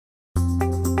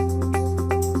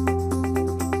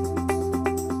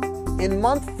In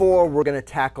month 4, we're going to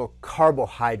tackle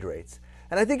carbohydrates.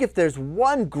 And I think if there's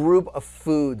one group of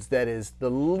foods that is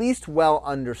the least well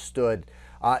understood,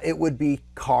 it would be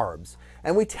carbs.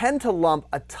 And we tend to lump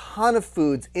a ton of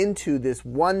foods into this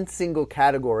one single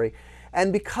category.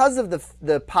 And because of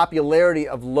the popularity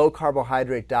of low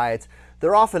carbohydrate diets,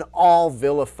 they're often all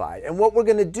vilified. And what we're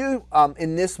going to do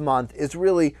in this month is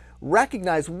really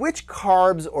recognize which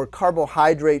carbs or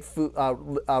carbohydrate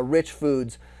rich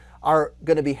foods are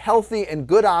going to be healthy and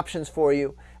good options for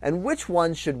you, and which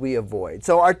ones should we avoid.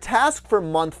 So our task for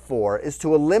month 4 is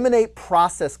to eliminate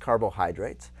processed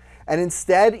carbohydrates and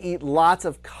instead eat lots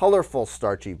of colorful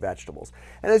starchy vegetables.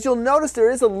 And as you'll notice,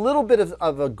 there is a little bit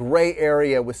of a gray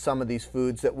area with some of these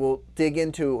foods that we'll dig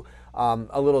into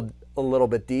a little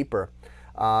bit deeper.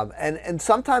 And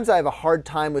sometimes I have a hard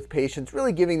time with patients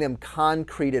really giving them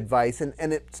concrete advice,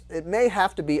 and it may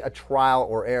have to be a trial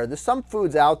or error. There's some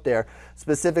foods out there,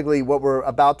 specifically what we're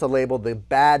about to label the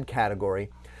bad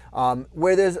category,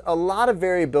 where there's a lot of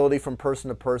variability from person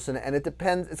to person, and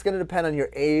it's going to depend on your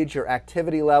age, your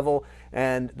activity level,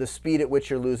 and the speed at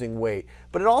which you're losing weight.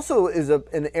 But it also is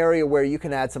an area where you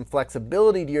can add some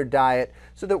flexibility to your diet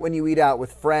so that when you eat out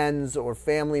with friends or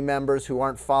family members who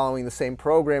aren't following the same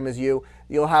program as you,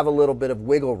 you'll have a little bit of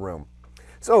wiggle room.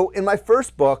 So in my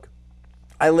first book,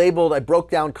 I broke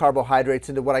down carbohydrates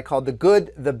into what I called the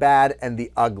good, the bad, and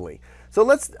the ugly. So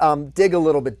let's dig a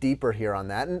little bit deeper here on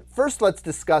that. And first, let's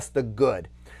discuss the good.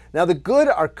 Now, the good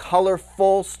are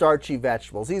colorful, starchy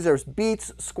vegetables. These are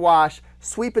beets, squash,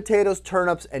 sweet potatoes,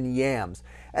 turnips, and yams.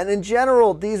 And in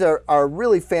general, these are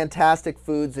really fantastic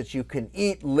foods that you can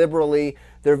eat liberally.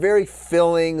 They're very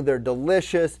filling, they're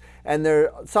delicious, and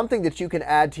they're something that you can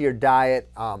add to your diet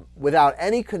without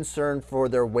any concern for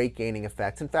their weight gaining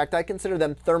effects. In fact, I consider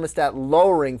them thermostat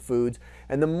lowering foods,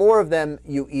 and the more of them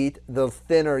you eat, the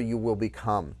thinner you will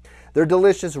become. They're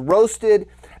delicious roasted,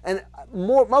 and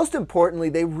most importantly,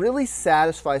 they really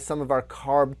satisfy some of our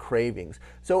carb cravings.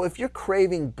 So if you're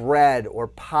craving bread or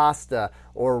pasta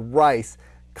or rice,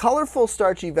 colorful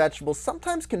starchy vegetables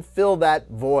sometimes can fill that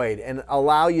void and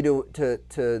allow you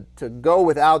to go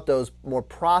without those more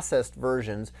processed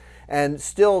versions and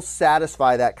still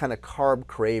satisfy that kind of carb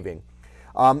craving.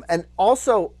 And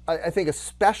also, I think a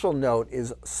special note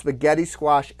is spaghetti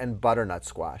squash and butternut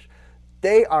squash.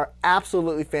 They are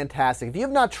absolutely fantastic. If you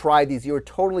have not tried these, you are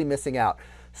totally missing out.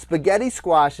 Spaghetti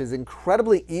squash is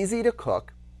incredibly easy to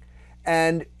cook,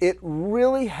 and it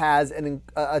really has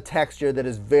a texture that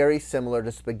is very similar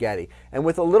to spaghetti. And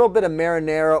with a little bit of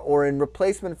marinara, or in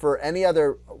replacement for any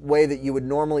other way that you would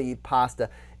normally eat pasta,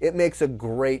 it makes a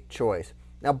great choice.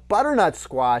 Now, butternut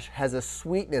squash has a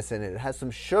sweetness in it. It has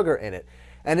some sugar in it,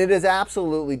 and it is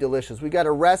absolutely delicious. We got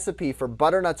a recipe for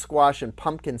butternut squash and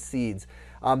pumpkin seeds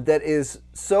that is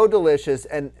so delicious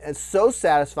and so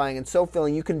satisfying and so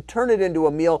filling. You can turn it into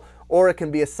a meal, or it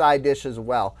can be a side dish as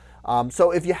well. So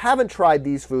if you haven't tried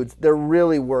these foods, they're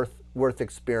really worth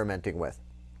experimenting with.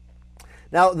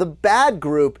 Now, the bad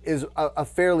group is a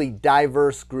fairly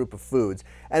diverse group of foods,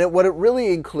 and what it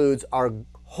really includes are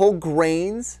whole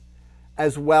grains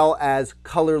as well as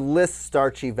colorless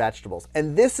starchy vegetables.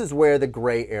 And this is where the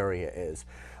gray area is.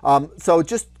 So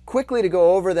just quickly to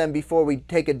go over them before we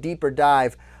take a deeper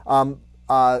dive,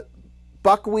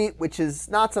 buckwheat, which is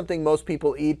not something most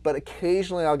people eat, but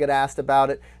occasionally I'll get asked about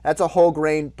it. That's a whole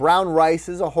grain. Brown rice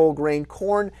is a whole grain.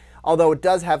 Corn, although it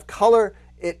does have color,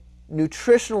 it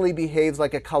nutritionally behaves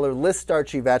like a colorless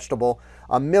starchy vegetable.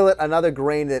 Millet, another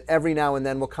grain that every now and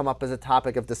then will come up as a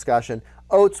topic of discussion.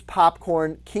 Oats,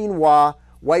 popcorn, quinoa,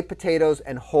 white potatoes,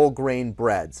 and whole grain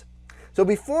breads. So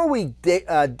before we dig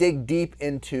deep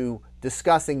into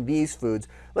discussing these foods,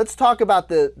 let's talk about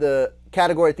the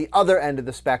category at the other end of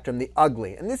the spectrum, the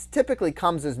ugly. And this typically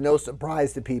comes as no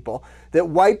surprise to people, that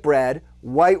white bread,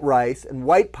 white rice, and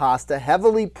white pasta,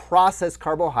 heavily processed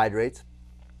carbohydrates,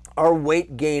 are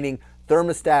weight-gaining,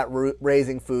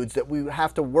 thermostat-raising foods that we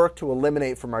have to work to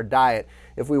eliminate from our diet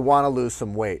if we want to lose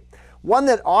some weight. One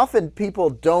that often people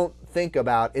don't think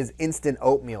about is instant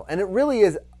oatmeal, and it really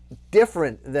is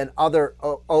different than other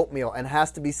oatmeal and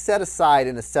has to be set aside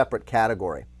in a separate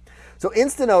category. So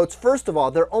instant oats, first of all,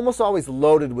 they're almost always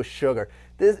loaded with sugar.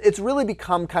 It's really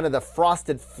become kind of the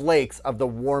frosted flakes of the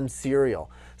warm cereal.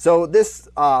 So this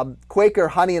Quaker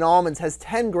Honey and Almonds has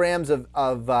 10 grams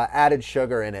of added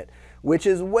sugar in it, which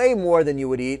is way more than you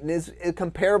would eat and is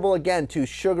comparable again to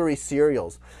sugary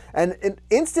cereals. And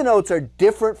instant oats are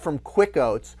different from quick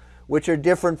oats, which are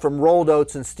different from rolled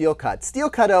oats and steel cut. Steel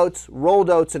cut oats,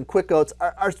 rolled oats, and quick oats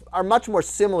are much more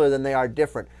similar than they are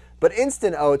different. but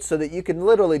instant oats so that you can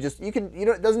literally just,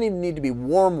 it doesn't even need to be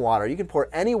warm water. You can pour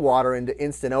any water into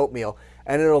instant oatmeal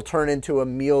and it'll turn into a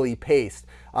mealy paste.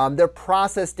 They're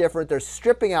processed different. They're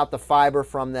stripping out the fiber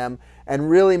from them and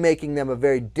really making them a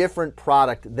very different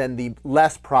product than the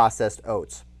less processed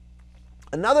oats.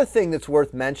 Another thing that's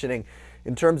worth mentioning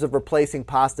in terms of replacing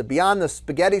pasta, beyond the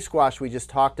spaghetti squash we just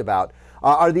talked about,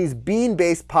 are these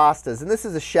bean-based pastas. And this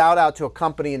is a shout out to a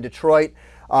company in Detroit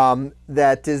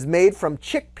that is made from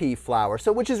chickpea flour,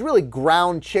 which is really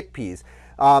ground chickpeas.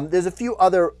 There's a few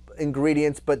other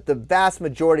ingredients, but the vast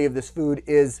majority of this food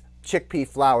is chickpea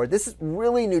flour. This is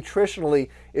really nutritionally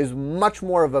is much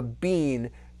more of a bean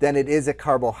than it is a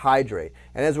carbohydrate.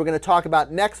 And as we're going to talk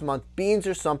about next month, beans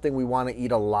are something we want to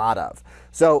eat a lot of.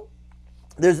 So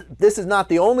this is not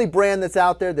the only brand that's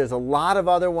out there. There's a lot of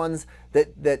other ones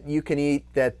that you can eat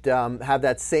that have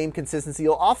that same consistency.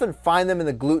 You'll often find them in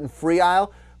the gluten-free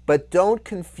aisle, but don't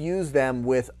confuse them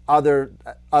with other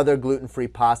gluten-free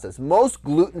pastas. Most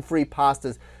gluten-free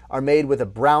pastas are made with a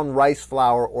brown rice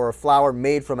flour or a flour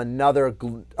made from another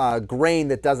grain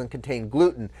that doesn't contain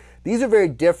gluten. These are very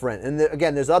different, and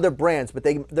again, there's other brands, but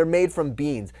they're made from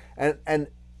beans. And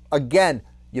again,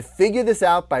 you figure this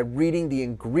out by reading the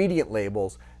ingredient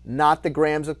labels, not the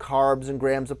grams of carbs and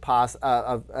grams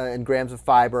of and grams of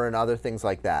fiber and other things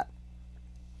like that.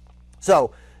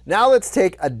 So now let's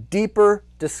take a deeper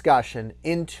discussion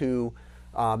into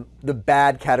the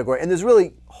bad category. And there's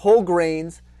really whole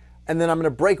grains, and then I'm going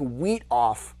to break wheat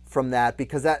off from that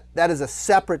because that is a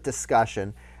separate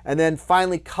discussion. And then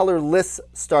finally, colorless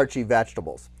starchy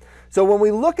vegetables. So when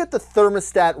we look at the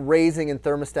thermostat raising and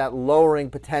thermostat lowering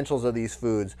potentials of these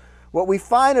foods, what we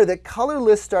find are that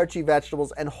colorless starchy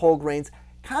vegetables and whole grains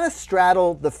kind of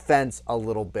straddle the fence a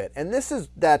little bit. And this is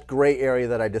that gray area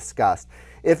that I discussed.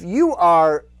 If you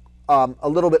are a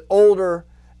little bit older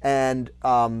and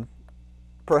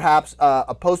perhaps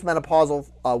a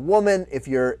postmenopausal woman, if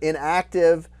you're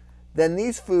inactive, then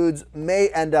these foods may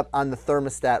end up on the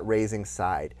thermostat raising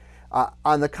side.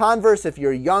 On the converse, if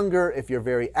you're younger, if you're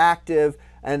very active,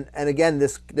 and again,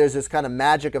 there's this kind of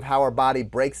magic of how our body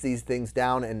breaks these things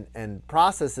down and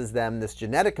processes them, this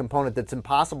genetic component that's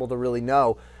impossible to really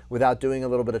know without doing a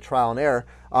little bit of trial and error,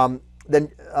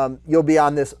 then you'll be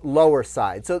on this lower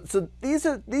side. So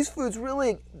these foods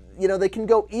really, they can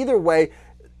go either way.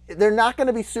 They're not going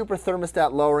to be super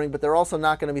thermostat lowering, but they're also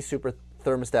not going to be super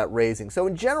thermostat raising. So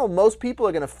in general, most people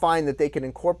are going to find that they can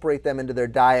incorporate them into their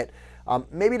diet,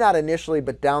 maybe not initially,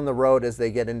 but down the road as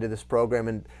they get into this program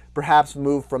and perhaps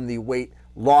move from the weight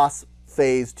loss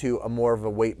phase to a more of a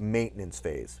weight maintenance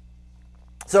phase.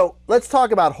 So let's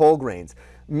talk about whole grains.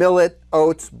 Millet,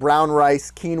 oats, brown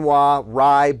rice, quinoa,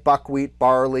 rye, buckwheat,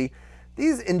 barley.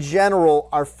 These in general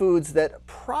are foods that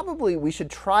probably we should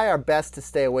try our best to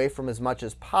stay away from as much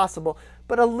as possible,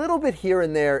 but a little bit here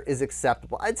and there is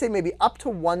acceptable. I'd say maybe up to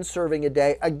 1 serving a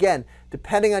day, again,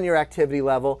 depending on your activity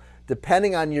level,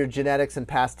 depending on your genetics and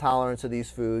past tolerance of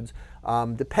these foods,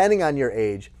 depending on your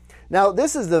age. Now,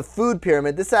 this is the food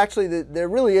pyramid. This actually, there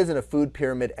really isn't a food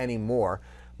pyramid anymore,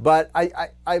 but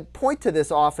I point to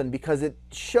this often because it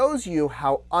shows you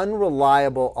how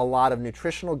unreliable a lot of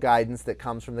nutritional guidance that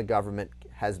comes from the government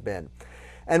has been.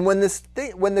 And when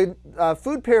the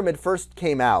food pyramid first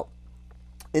came out,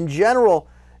 in general,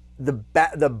 the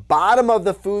bottom of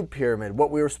the food pyramid,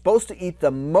 what we were supposed to eat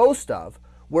the most of,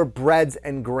 were breads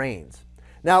and grains.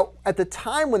 Now, at the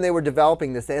time when they were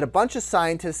developing this, they had a bunch of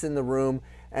scientists in the room,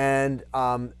 and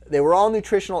they were all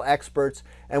nutritional experts.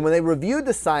 And when they reviewed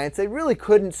the science, they really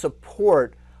couldn't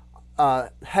support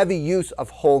heavy use of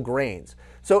whole grains.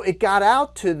 So it got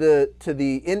out to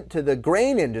the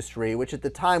grain industry, which at the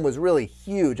time was really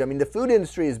huge. I mean, the food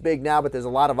industry is big now, but there's a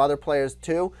lot of other players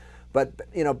too. But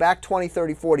back 20,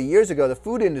 30, 40 years ago, the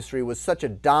food industry was such a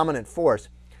dominant force.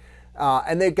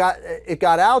 And it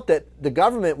got out that the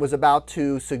government was about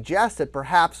to suggest that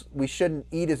perhaps we shouldn't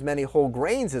eat as many whole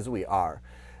grains as we are.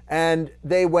 And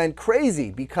they went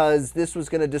crazy because this was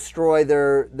going to destroy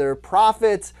their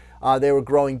profits. They were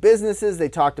growing businesses. They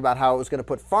talked about how it was going to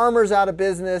put farmers out of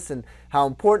business and how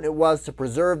important it was to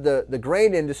preserve the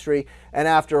grain industry. And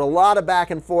after a lot of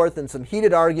back and forth and some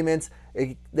heated arguments,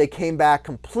 they came back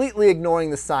completely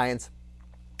ignoring the science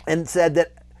and said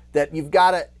that you've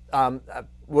got to,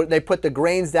 they put the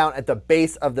grains down at the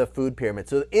base of the food pyramid.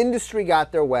 So the industry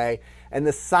got their way and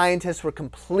the scientists were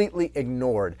completely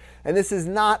ignored. And this is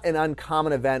not an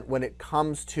uncommon event when it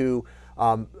comes to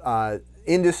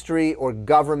industry or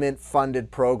government funded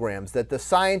programs, that the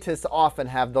scientists often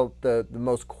have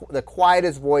the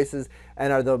quietest voices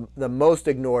and are the most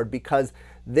ignored because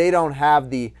they don't have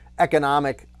the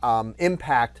economic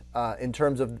impact in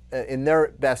terms of in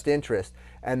their best interest.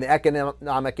 and the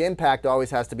economic impact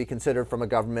always has to be considered from a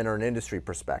government or an industry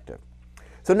perspective.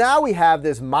 So now we have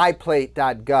this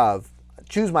myplate.gov,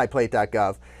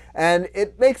 choosemyplate.gov, and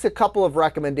it makes a couple of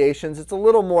recommendations. It's a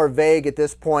little more vague at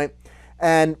this point,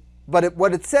 but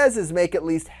what it says is make at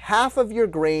least half of your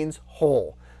grains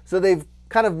whole. So they've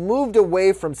kind of moved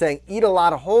away from saying eat a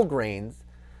lot of whole grains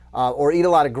or eat a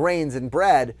lot of grains in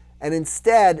bread, and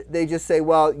instead they just say,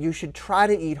 well, you should try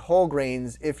to eat whole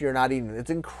grains if you're not eating it. It's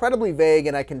incredibly vague,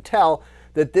 and I can tell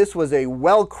that this was a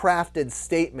well-crafted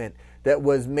statement that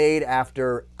was made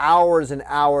after hours and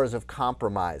hours of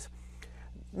compromise.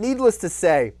 Needless to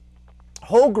say,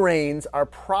 whole grains are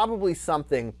probably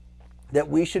something that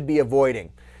we should be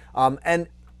avoiding. And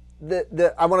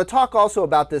I want to talk also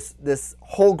about this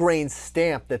whole grain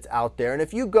stamp that's out there. And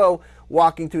if you go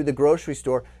walking through the grocery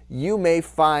store, you may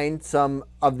find some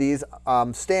of these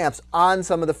stamps on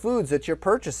some of the foods that you're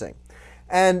purchasing.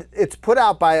 And it's put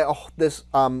out by this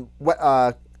council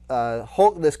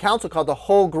called the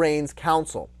Whole Grains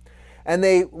Council. And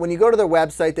when you go to their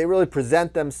website, they really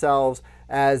present themselves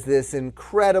as this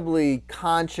incredibly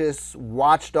conscious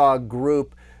watchdog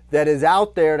group that is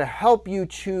out there to help you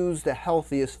choose the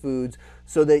healthiest foods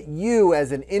so that you,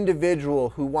 as an individual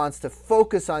who wants to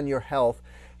focus on your health,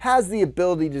 has the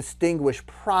ability to distinguish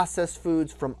processed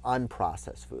foods from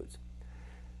unprocessed foods.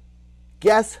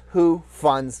 Guess who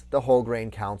funds the Whole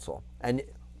Grain Council? And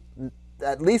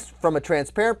at least from a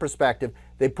transparent perspective,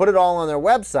 they put it all on their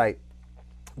website,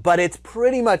 but it's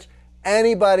pretty much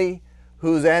anybody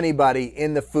who's anybody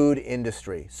in the food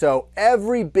industry. So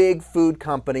every big food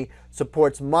company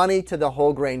supports money to the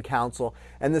Whole Grain Council,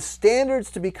 and the standards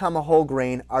to become a whole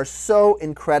grain are so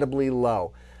incredibly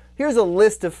low. Here's a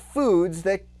list of foods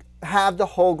that have the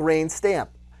whole grain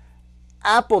stamp.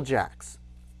 Apple Jacks,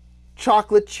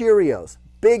 chocolate Cheerios,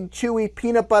 big chewy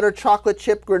peanut butter chocolate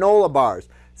chip granola bars,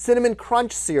 Cinnamon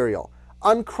Crunch cereal,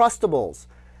 Uncrustables,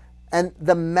 and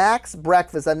the Max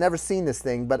Breakfast. I've never seen this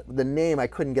thing, but the name I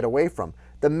couldn't get away from.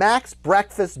 The Max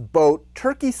Breakfast Boat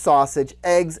turkey sausage,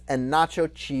 eggs, and nacho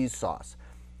cheese sauce.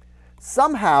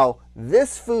 Somehow,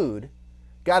 this food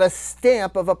got a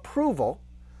stamp of approval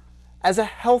as a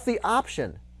healthy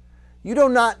option. You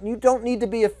don't need to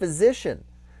be a physician.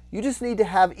 You just need to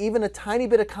have even a tiny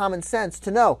bit of common sense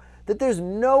to know that there's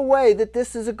no way that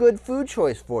this is a good food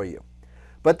choice for you.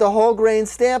 But the whole grain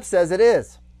stamp says it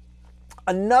is.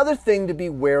 Another thing to be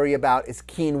wary about is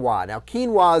quinoa. Now,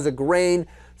 quinoa is a grain.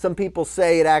 Some people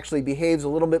say it actually behaves a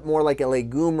little bit more like a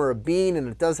legume or a bean, and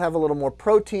it does have a little more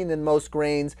protein than most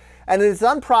grains. And in its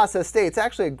unprocessed state, it's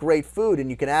actually a great food,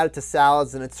 and you can add it to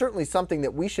salads, and it's certainly something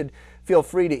that we should feel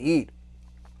free to eat.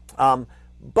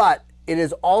 But it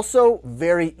is also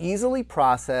very easily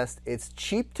processed, it's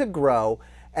cheap to grow,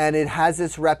 and it has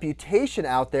this reputation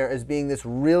out there as being this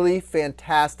really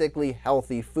fantastically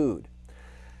healthy food.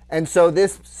 And so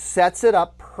this sets it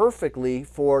up perfectly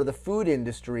for the food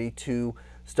industry to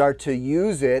start to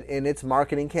use it in its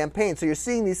marketing campaign. So you're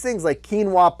seeing these things like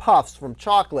quinoa puffs from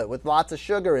chocolate with lots of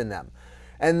sugar in them.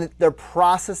 And they're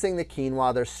processing the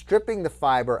quinoa, they're stripping the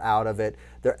fiber out of it,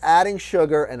 they're adding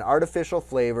sugar and artificial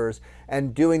flavors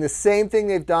and doing the same thing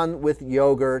they've done with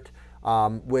yogurt,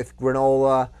 with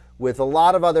granola, with a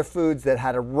lot of other foods that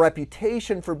had a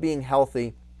reputation for being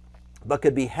healthy, but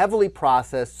could be heavily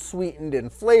processed, sweetened,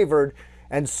 and flavored,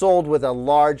 and sold with a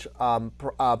large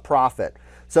profit.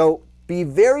 So be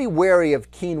very wary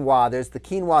of quinoa. There's the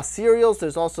quinoa cereals,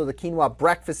 there's also the quinoa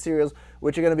breakfast cereals,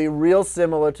 which are going to be real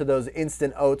similar to those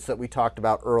instant oats that we talked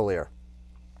about earlier.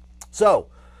 So,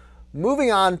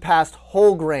 moving on past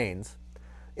whole grains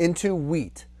into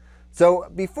wheat. So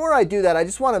before I do that, I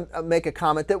just want to make a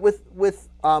comment that with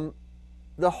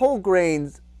the whole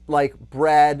grains like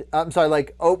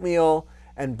like oatmeal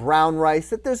and brown rice,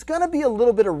 that there's going to be a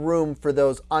little bit of room for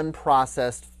those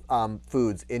unprocessed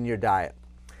foods in your diet.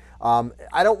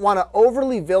 I don't want to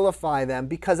overly vilify them,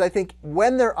 because I think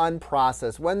when they're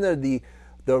unprocessed, when they're the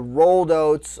rolled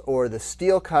oats or the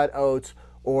steel cut oats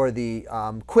or the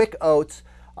quick oats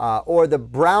or the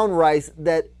brown rice,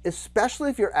 that especially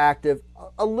if you're active,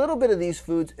 a little bit of these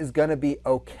foods is going to be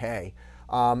okay.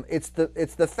 It's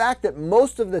the fact that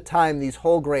most of the time these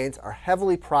whole grains are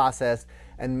heavily processed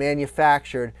and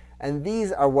manufactured, and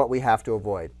these are what we have to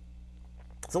avoid.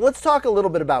 So let's talk a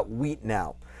little bit about wheat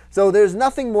now. So there's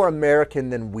nothing more American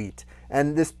than wheat.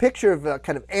 And this picture of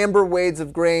kind of amber wades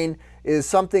of grain is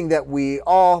something that we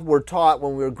all were taught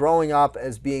when we were growing up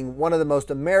as being one of the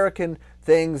most American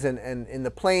things, and in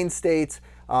the plain states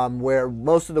where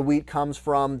most of the wheat comes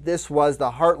from. This was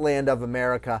the heartland of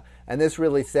America, and this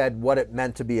really said what it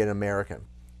meant to be an American.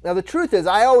 Now the truth is,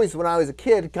 I always, when I was a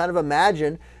kid, kind of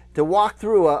imagined to walk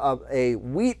through a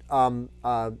wheat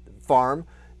farm,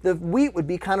 the wheat would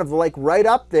be kind of like right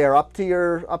up there, up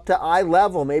to eye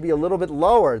level, maybe a little bit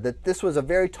lower, that this was a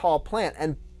very tall plant.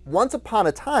 And once upon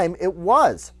a time, it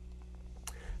was.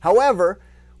 However,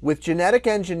 with genetic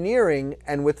engineering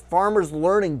and with farmers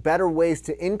learning better ways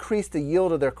to increase the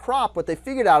yield of their crop, what they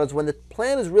figured out is when the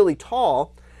plant is really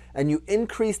tall and you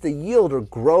increase the yield or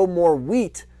grow more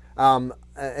wheat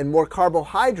and more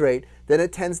carbohydrate, then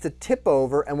it tends to tip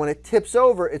over, and when it tips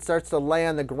over, it starts to lay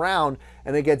on the ground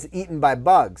and it gets eaten by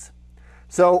bugs.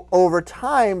 So over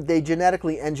time, they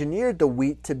genetically engineered the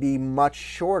wheat to be much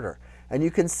shorter. And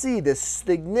you can see this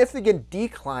significant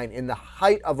decline in the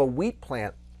height of a wheat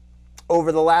plant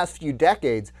over the last few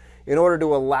decades in order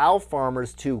to allow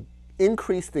farmers to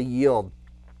increase the yield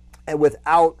and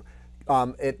without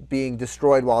it being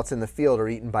destroyed while it's in the field or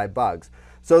eaten by bugs.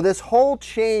 So this whole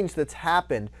change that's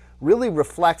happened really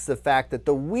reflects the fact that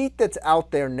the wheat that's out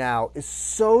there now is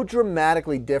so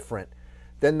dramatically different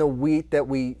than the wheat that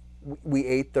we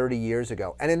ate 30 years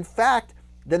ago. And in fact,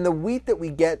 than the wheat that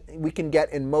we can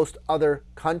get in most other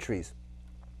countries.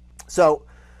 So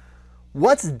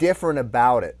what's different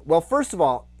about it? Well, first of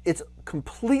all, it's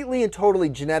completely and totally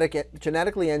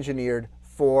genetically engineered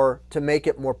to make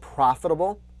it more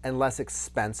profitable and less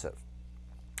expensive.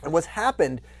 And what's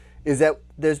happened is that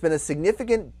there's been a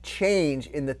significant change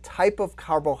in the type of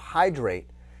carbohydrate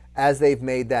as they've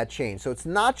made that change. So it's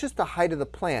not just the height of the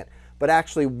plant, but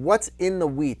actually what's in the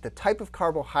wheat, the type of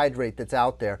carbohydrate that's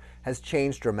out there has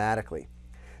changed dramatically.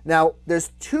 Now, there's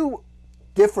two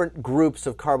different groups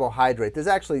of carbohydrate. There's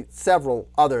actually several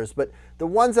others, but the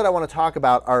ones that I want to talk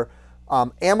about are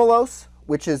amylose,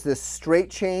 which is this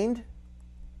straight chained,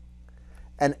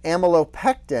 and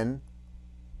amylopectin,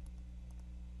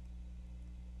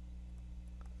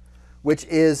 which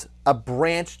is a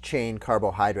branched chain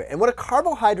carbohydrate. And what a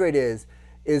carbohydrate is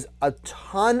a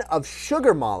ton of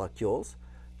sugar molecules,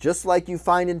 just like you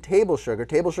find in table sugar.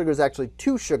 Table sugar is actually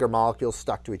two sugar molecules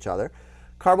stuck to each other.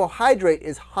 Carbohydrate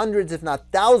is hundreds, if not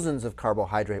thousands, of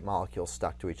carbohydrate molecules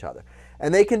stuck to each other.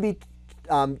 And they can be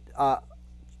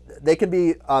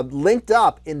linked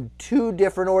up in two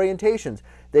different orientations.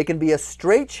 They can be a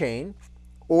straight chain,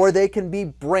 or they can be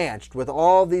branched with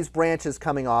all these branches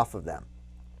coming off of them.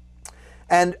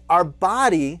 And our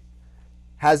body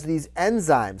has these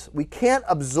enzymes. We can't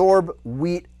absorb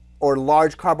wheat or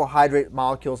large carbohydrate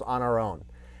molecules on our own.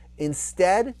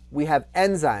 Instead, we have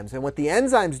enzymes. And what the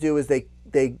enzymes do is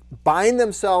they bind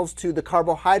themselves to the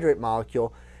carbohydrate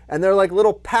molecule, and they're like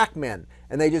little Pac-Men.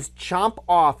 And they just chomp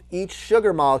off each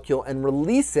sugar molecule and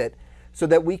release it so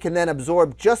that we can then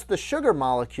absorb just the sugar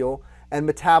molecule and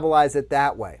metabolize it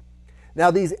that way.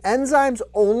 Now, these enzymes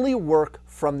only work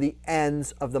from the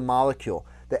ends of the molecule.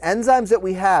 The enzymes that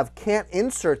we have can't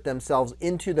insert themselves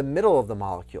into the middle of the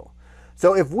molecule.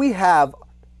 So if we have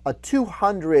a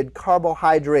 200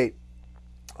 carbohydrate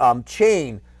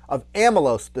chain of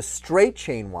amylose, the straight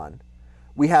chain one,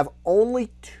 we have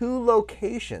only two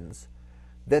locations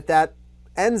that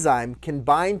enzyme can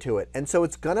bind to it. And so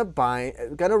it's going to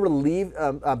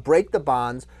break the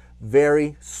bonds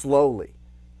very slowly,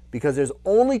 because there's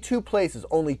only two places,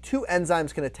 only two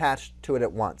enzymes can attach to it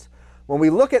at once. When we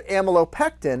look at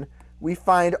amylopectin, we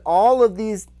find all of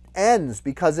these ends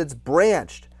because it's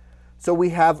branched. So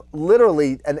we have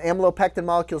literally, and amylopectin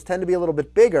molecules tend to be a little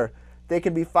bit bigger. They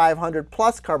can be 500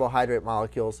 plus carbohydrate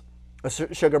molecules,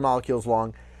 sugar molecules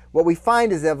long. What we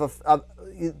find is that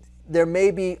there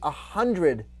may be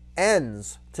 100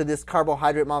 ends to this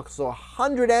carbohydrate molecule. So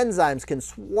 100 enzymes can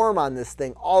swarm on this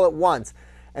thing all at once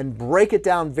and break it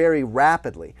down very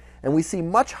rapidly. And we see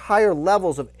much higher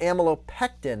levels of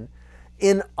amylopectin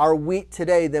in our wheat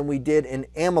today than we did in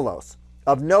amylose.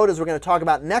 Of note, as we're going to talk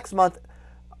about next month,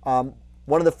 one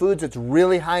of the foods that's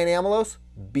really high in amylose,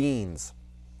 beans.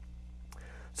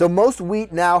 So most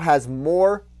wheat now has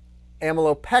more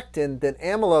amylopectin than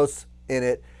amylose in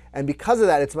it, and because of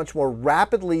that, it's much more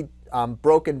rapidly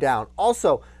broken down.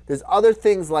 Also, there's other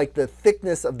things like the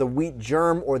thickness of the wheat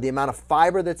germ or the amount of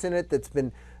fiber that's in it that's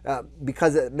been,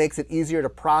 because it makes it easier to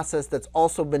process, that's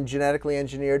also been genetically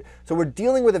engineered. So we're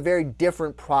dealing with a very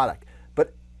different product.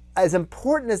 But as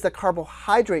important as the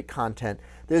carbohydrate content,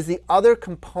 there's the other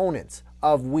components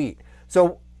of wheat.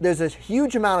 So there's a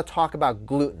huge amount of talk about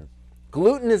gluten.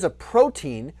 Gluten is a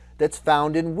protein that's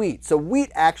found in wheat. So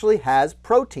wheat actually has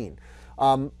protein.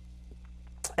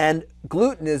 And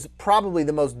gluten is probably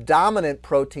the most dominant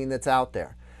protein that's out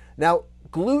there. Now,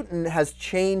 gluten has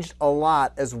changed a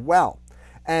lot as well.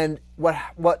 And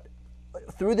what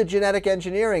through the genetic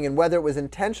engineering, and whether it was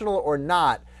intentional or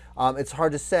not, it's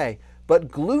hard to say. But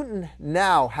gluten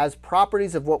now has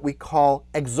properties of what we call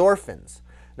exorphins.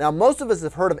 Now, most of us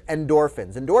have heard of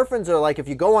endorphins. Endorphins are like if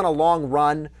you go on a long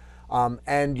run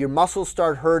and your muscles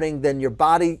start hurting, then your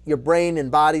brain and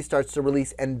body starts to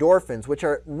release endorphins, which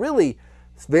are really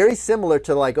very similar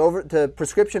to to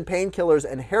prescription painkillers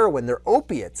and heroin. They're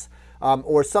opiates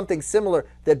or something similar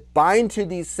that bind to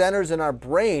these centers in our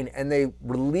brain, and they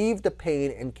relieve the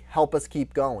pain and help us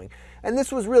keep going. And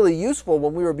this was really useful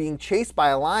when we were being chased by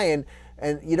a lion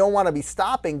and you don't want to be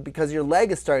stopping because your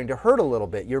leg is starting to hurt a little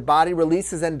bit. Your body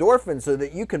releases endorphins so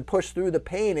that you can push through the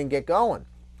pain and get going.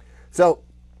 So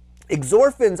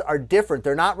exorphins are different.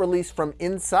 They're not released from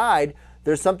inside.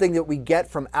 There's something that we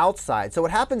get from outside. So what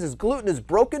happens is gluten is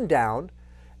broken down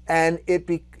and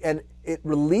it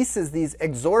releases these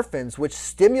exorphins, which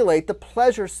stimulate the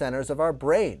pleasure centers of our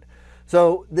brain.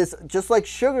 So this, just like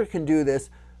sugar can do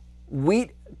this,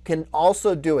 wheat can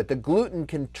also do it. The gluten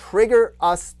can trigger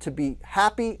us to be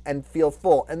happy and feel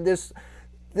full. And this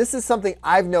is something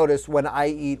I've noticed when I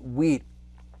eat wheat,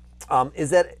 is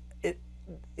that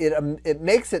it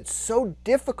makes it so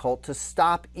difficult to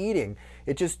stop eating.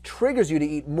 It just triggers you to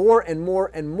eat more and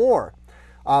more and more.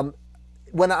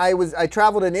 When I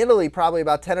traveled in Italy probably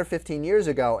about 10 or 15 years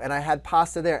ago, and I had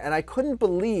pasta there, and I couldn't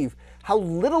believe how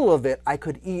little of it I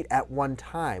could eat at one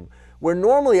time. Where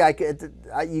normally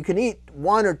you can eat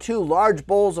 1 or 2 large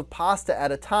bowls of pasta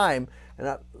at a time,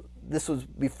 and this was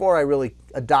before I really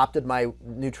adopted my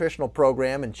nutritional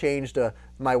program and changed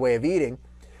my way of eating.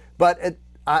 But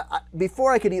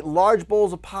before I could eat large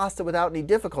bowls of pasta without any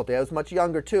difficulty. I was much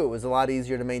younger too. It was a lot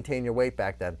easier to maintain your weight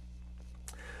back then.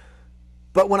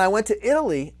 But when I went to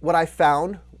Italy, what I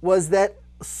found was that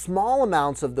small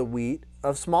amounts of the wheat,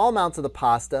 small amounts of the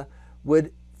pasta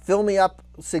would fill me up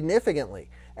significantly.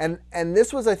 And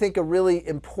this was, I think, a really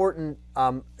important,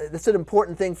 this is an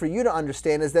important thing for you to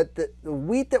understand, is that the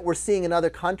wheat that we're seeing in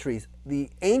other countries, the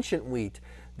ancient wheat,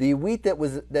 the wheat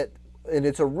that in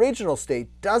its original state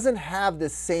doesn't have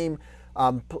this same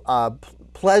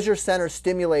pleasure center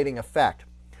stimulating effect.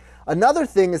 Another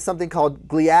thing is something called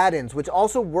gliadins, which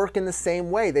also work in the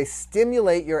same way. They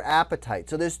stimulate your appetite.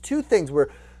 So there's 2 things. We're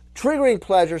triggering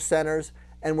pleasure centers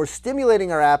and we're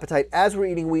stimulating our appetite as we're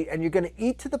eating wheat, and you're going to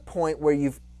eat to the point where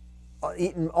you've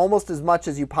eaten almost as much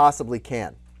as you possibly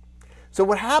can. So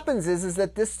what happens is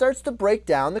that this starts to break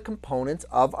down the components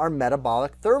of our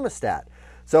metabolic thermostat.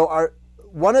 So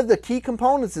one of the key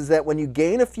components is that when you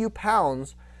gain a few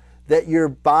pounds, that your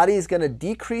body is going to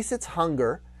decrease its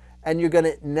hunger and you're going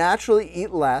to naturally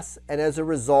eat less, and as a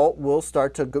result will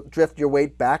start to drift your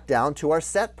weight back down to our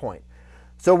set point.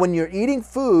 So when you're eating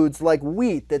foods like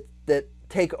wheat that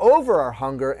take over our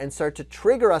hunger and start to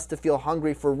trigger us to feel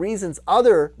hungry for reasons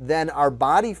other than our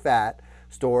body fat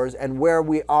stores and where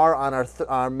we are on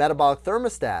our metabolic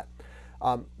thermostat,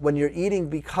 when you're eating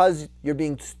because you're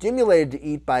being stimulated to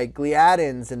eat by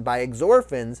gliadins and by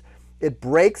exorphins, it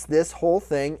breaks this whole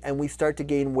thing and we start to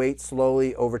gain weight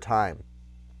slowly over time.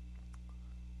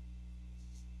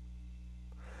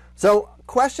 So,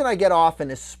 question I get often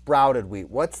is sprouted wheat.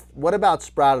 What about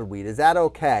sprouted wheat? Is that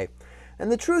okay?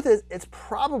 And the truth is, it's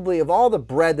probably, of all the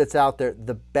bread that's out there,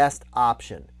 the best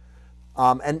option.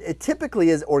 And it typically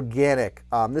is organic.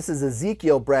 This is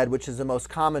Ezekiel bread, which is the most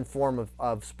common form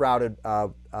of sprouted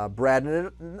bread.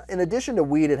 And in addition to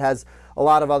wheat, it has a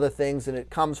lot of other things, and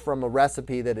it comes from a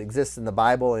recipe that exists in the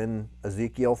Bible in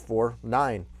Ezekiel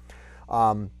 4:9.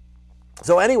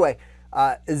 So anyway,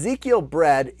 Ezekiel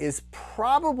bread is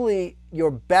probably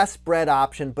your best bread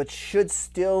option, but should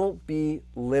still be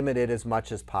limited as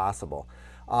much as possible.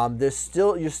 You're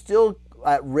still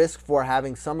at risk for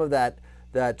having some of that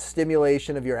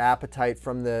stimulation of your appetite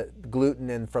from the gluten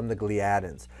and from the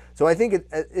gliadins. So I think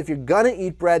if you're gonna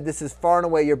eat bread, this is far and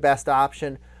away your best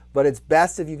option, but it's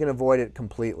best if you can avoid it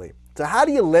completely. So how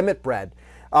do you limit bread?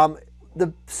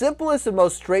 The simplest and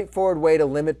most straightforward way to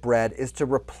limit bread is to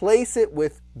replace it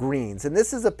with greens. And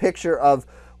this is a picture of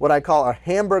what I call a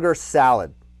hamburger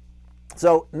salad.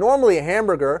 So normally a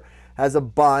hamburger has a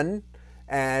bun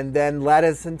and then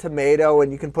lettuce and tomato,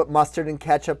 and you can put mustard and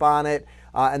ketchup on it,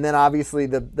 and then obviously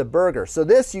the burger. So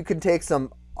this, you can take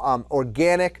some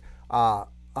organic,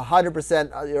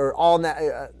 100% or all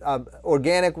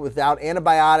organic, without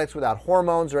antibiotics, without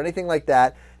hormones or anything like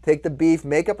that. Take the beef,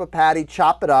 make up a patty,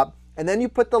 chop it up, and then you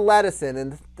put the lettuce in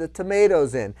and the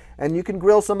tomatoes in, and you can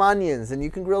grill some onions, and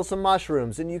you can grill some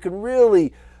mushrooms, and you can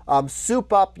really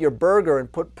soup up your burger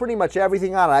and put pretty much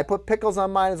everything on it. I put pickles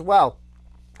on mine as well.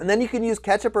 And then you can use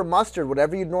ketchup or mustard,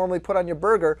 whatever you'd normally put on your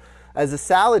burger, as a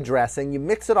salad dressing. You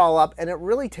mix it all up and it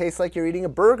really tastes like you're eating a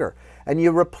burger. And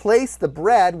you replace the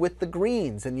bread with the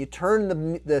greens, and you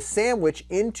turn the sandwich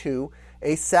into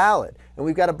a salad. And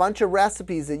we've got a bunch of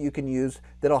recipes that you can use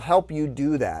that'll help you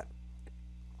do that.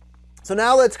 So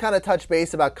now let's kind of touch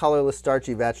base about colorless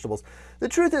starchy vegetables. The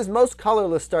truth is most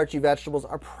colorless starchy vegetables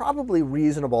are probably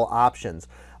reasonable options.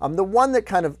 The one that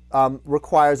kind of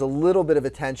requires a little bit of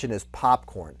attention is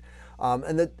popcorn.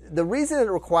 And the reason it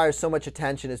requires so much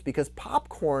attention is because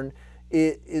popcorn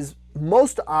is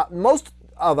most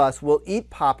of us will eat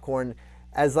popcorn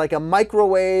as like a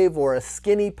microwave or a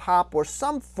skinny pop or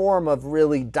some form of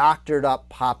really doctored up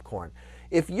popcorn.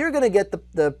 If you're going to get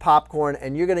the popcorn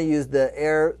and you're going to use the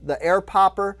air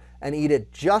popper and eat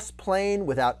it just plain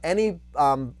without any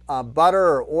butter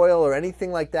or oil or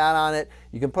anything like that on it,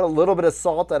 you can put a little bit of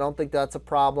salt, I don't think that's a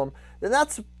problem, then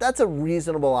that's a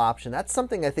reasonable option. That's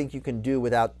something I think you can do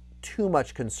without too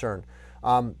much concern.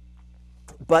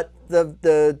 But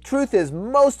the truth is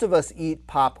most of us eat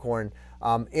popcorn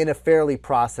in a fairly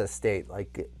processed state.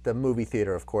 Like the movie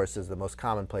theater, of course, is the most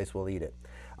common place we'll eat it.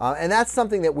 And that's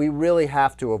something that we really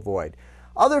have to avoid.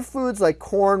 Other foods like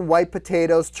corn, white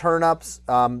potatoes, turnips,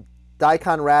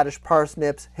 daikon radish,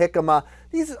 parsnips, jicama,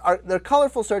 they're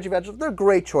colorful starchy vegetables. They're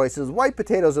great choices. White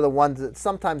potatoes are the ones that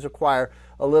sometimes require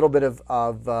a little bit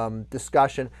of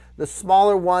discussion. The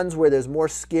smaller ones where there's more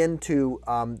skin to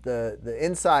the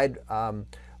inside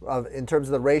in terms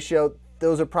of the ratio,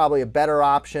 those are probably a better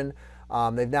option.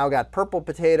 They've now got purple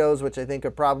potatoes, which I think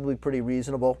are probably pretty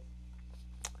reasonable.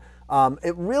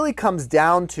 It really comes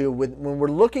down to, when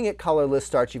we're looking at colorless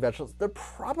starchy vegetables, they're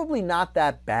probably not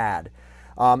that bad.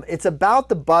 It's about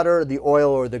the butter, the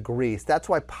oil, or the grease. That's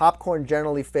why popcorn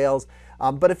generally fails.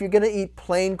 But if you're going to eat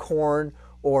plain corn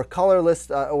or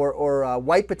colorless or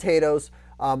white potatoes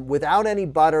without any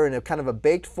butter in a kind of a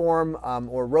baked form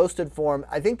or roasted form,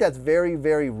 I think that's very,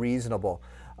 very reasonable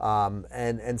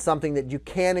and something that you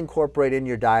can incorporate in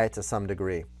your diet to some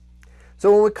degree.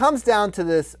 So when it comes down to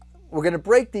this, we're going to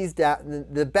break these down.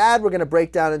 The bad we're going to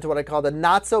break down into what I call the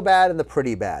not so bad and the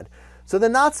pretty bad. So the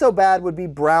not so bad would be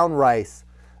brown rice.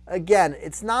 Again,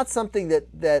 it's not something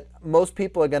that most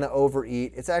people are going to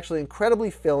overeat. It's actually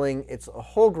incredibly filling. It's a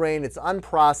whole grain. It's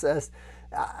unprocessed.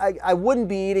 I wouldn't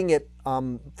be eating it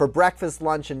for breakfast,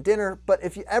 lunch, and dinner, but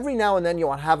if you, every now and then you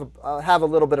want to have a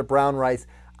little bit of brown rice,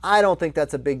 I don't think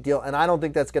that's a big deal, and I don't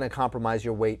think that's going to compromise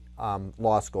your weight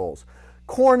loss goals.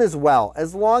 Corn as well,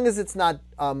 as long as it's not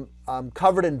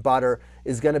covered in butter,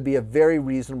 is going to be a very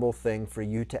reasonable thing for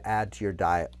you to add to your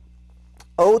diet.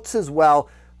 Oats as well,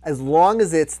 as long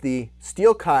as it's the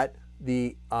steel cut,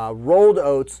 the rolled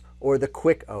oats, or the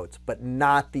quick oats, but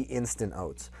not the instant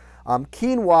oats.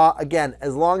 Quinoa, again,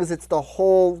 as long as it's the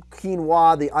whole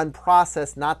quinoa, the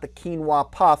unprocessed, not the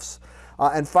quinoa puffs.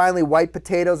 And finally, white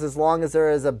potatoes, as long as there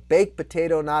is a baked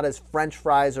potato, not as French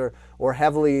fries or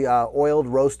heavily oiled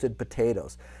roasted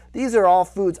potatoes. These are all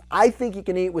foods I think you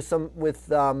can eat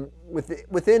within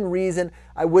reason.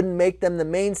 I wouldn't make them the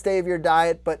mainstay of your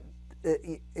diet, but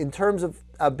in terms of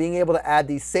being able to add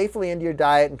these safely into your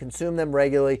diet and consume them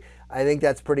regularly, I think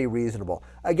that's pretty reasonable.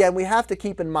 Again, we have to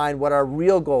keep in mind what our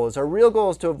real goal is. Our real goal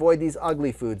is to avoid these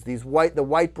ugly foods, the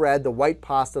white bread, the white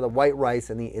pasta, the white rice,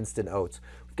 and the instant oats.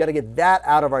 We've got to get that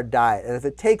out of our diet. And if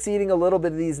it takes eating a little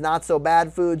bit of these not so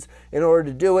bad foods in order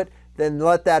to do it, then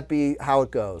let that be how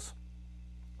it goes.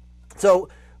 So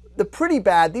the pretty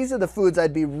bad, these are the foods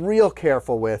I'd be real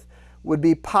careful with, would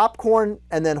be popcorn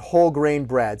and then whole grain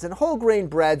breads. And whole grain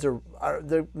breads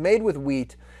they're made with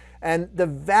wheat, and the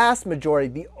vast majority,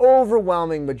 the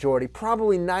overwhelming majority,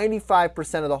 probably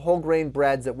 95% of the whole grain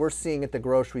breads that we're seeing at the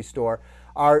grocery store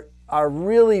are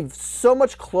really so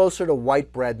much closer to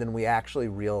white bread than we actually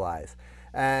realize.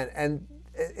 And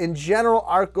in general,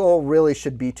 our goal really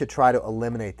should be to try to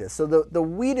eliminate this. So the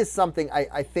wheat is something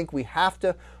I think we have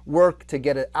to work to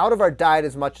get it out of our diet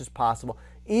as much as possible,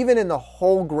 even in the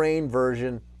whole grain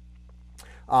version,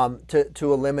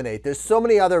 to eliminate. There's so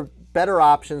many other better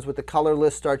options with the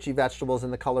colorless starchy vegetables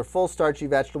and the colorful starchy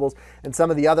vegetables and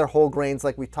some of the other whole grains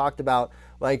like we talked about,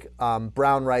 like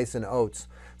brown rice and oats.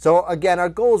 So again, our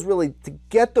goal is really to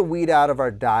get the wheat out of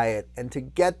our diet and to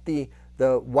get the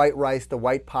white rice, the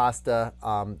white pasta,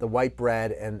 the white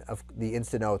bread, and the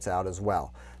instant oats out as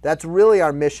well. That's really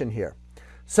our mission here.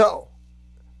 So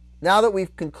now that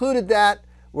we've concluded that,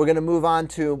 we're going to move on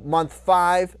to month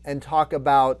 5 and talk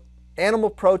about animal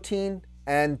protein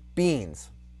and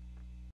beans.